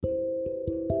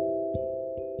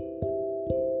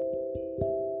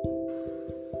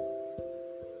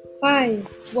Hi,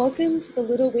 welcome to the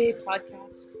Little Way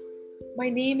podcast. My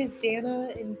name is Dana,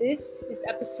 and this is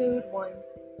episode 1.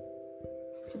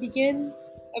 To begin,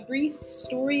 a brief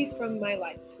story from my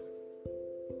life.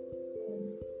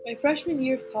 My freshman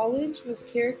year of college was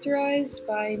characterized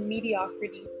by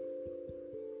mediocrity.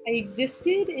 I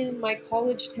existed in my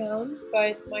college town,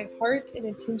 but my heart and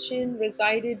attention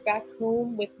resided back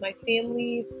home with my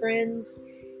family, friends,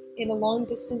 in a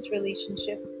long-distance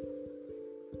relationship.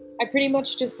 I pretty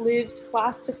much just lived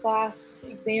class to class,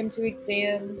 exam to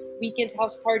exam, weekend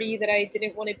house party that I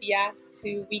didn't want to be at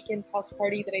to weekend house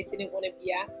party that I didn't want to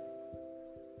be at.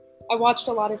 I watched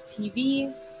a lot of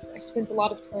TV. I spent a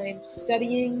lot of time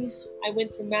studying. I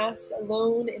went to Mass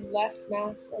alone and left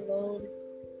Mass alone.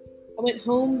 I went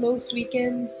home most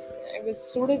weekends. I was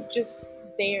sort of just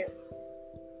there.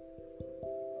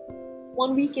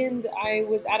 One weekend I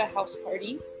was at a house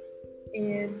party,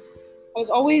 and I was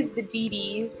always the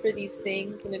DD for these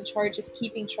things and in charge of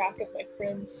keeping track of my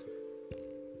friends.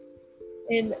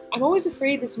 And I'm always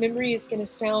afraid this memory is going to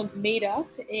sound made up,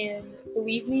 and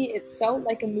believe me, it felt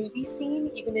like a movie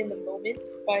scene even in the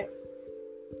moment. But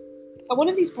at one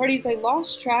of these parties, I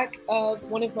lost track of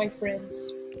one of my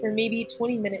friends for maybe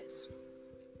 20 minutes.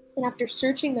 And after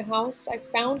searching the house, I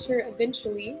found her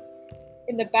eventually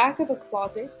in the back of a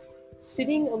closet,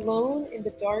 sitting alone in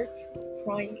the dark,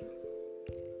 crying.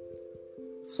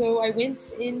 So I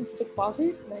went into the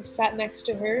closet and I sat next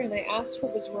to her and I asked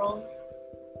what was wrong.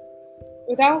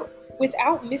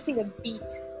 Without missing a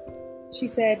beat, she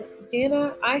said,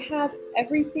 "Dana, I have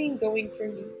everything going for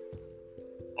me.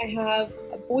 I have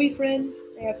a boyfriend,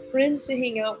 I have friends to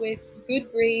hang out with,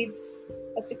 good grades,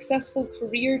 a successful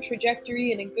career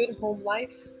trajectory, and a good home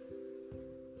life.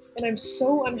 And I'm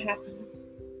so unhappy.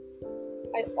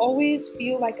 I always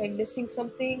feel like I'm missing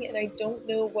something and I don't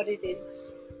know what it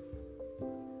is."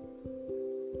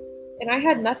 And I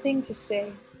had nothing to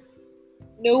say,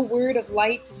 no word of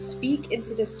light to speak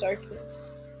into this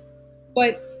darkness.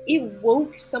 But it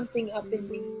woke something up in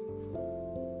me,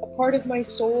 a part of my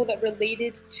soul that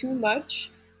related too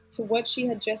much to what she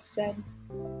had just said.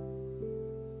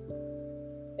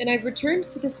 And I've returned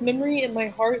to this memory in my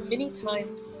heart many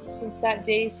times since that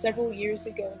day several years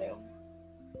ago now.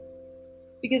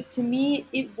 Because to me,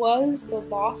 it was the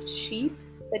lost sheep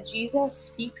that Jesus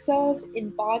speaks of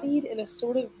embodied in a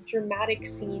sort of dramatic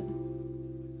scene.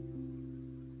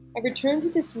 I return to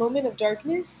this moment of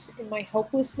darkness in my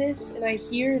helplessness, and I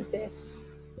hear this.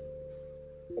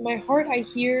 In my heart, I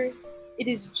hear, "It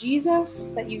is Jesus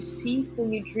that you seek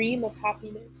when you dream of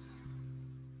happiness.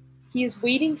 He is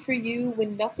waiting for you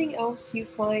when nothing else you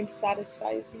find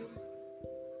satisfies you.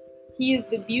 He is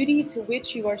the beauty to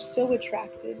which you are so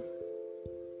attracted.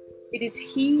 It is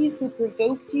He who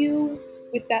provoked you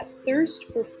with that thirst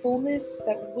for fullness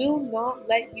that will not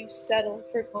let you settle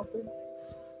for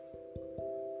compromise.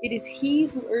 It is He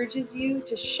who urges you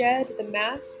to shed the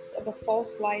masks of a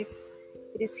false life.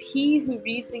 It is He who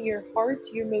reads in your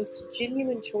heart your most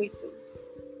genuine choices,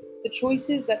 the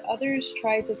choices that others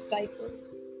try to stifle.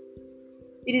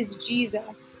 It is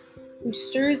Jesus who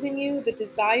stirs in you the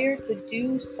desire to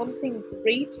do something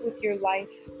great with your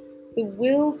life, the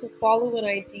will to follow an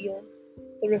ideal,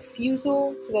 the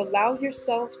refusal to allow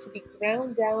yourself to be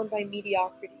ground down by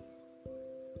mediocrity,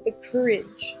 the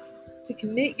courage to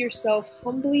commit yourself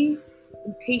humbly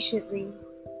and patiently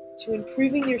to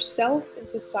improving yourself and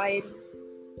society,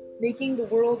 making the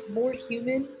world more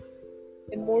human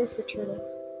and more fraternal."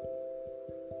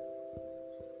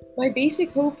 My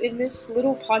basic hope in this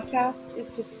little podcast is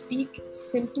to speak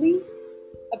simply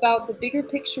about the bigger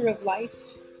picture of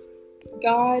life,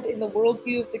 God and the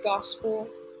worldview of the gospel,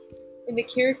 and the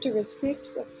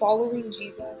characteristics of following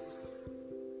Jesus.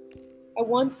 I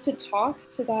want to talk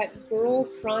to that girl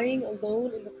crying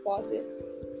alone in the closet.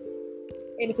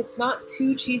 And if it's not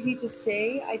too cheesy to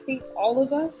say, I think all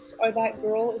of us are that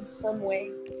girl in some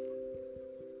way.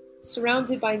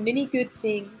 Surrounded by many good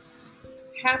things,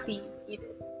 happy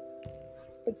even,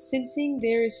 but sensing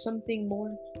there is something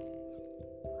more.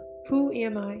 Who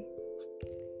am I?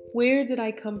 Where did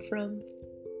I come from?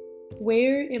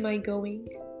 Where am I going?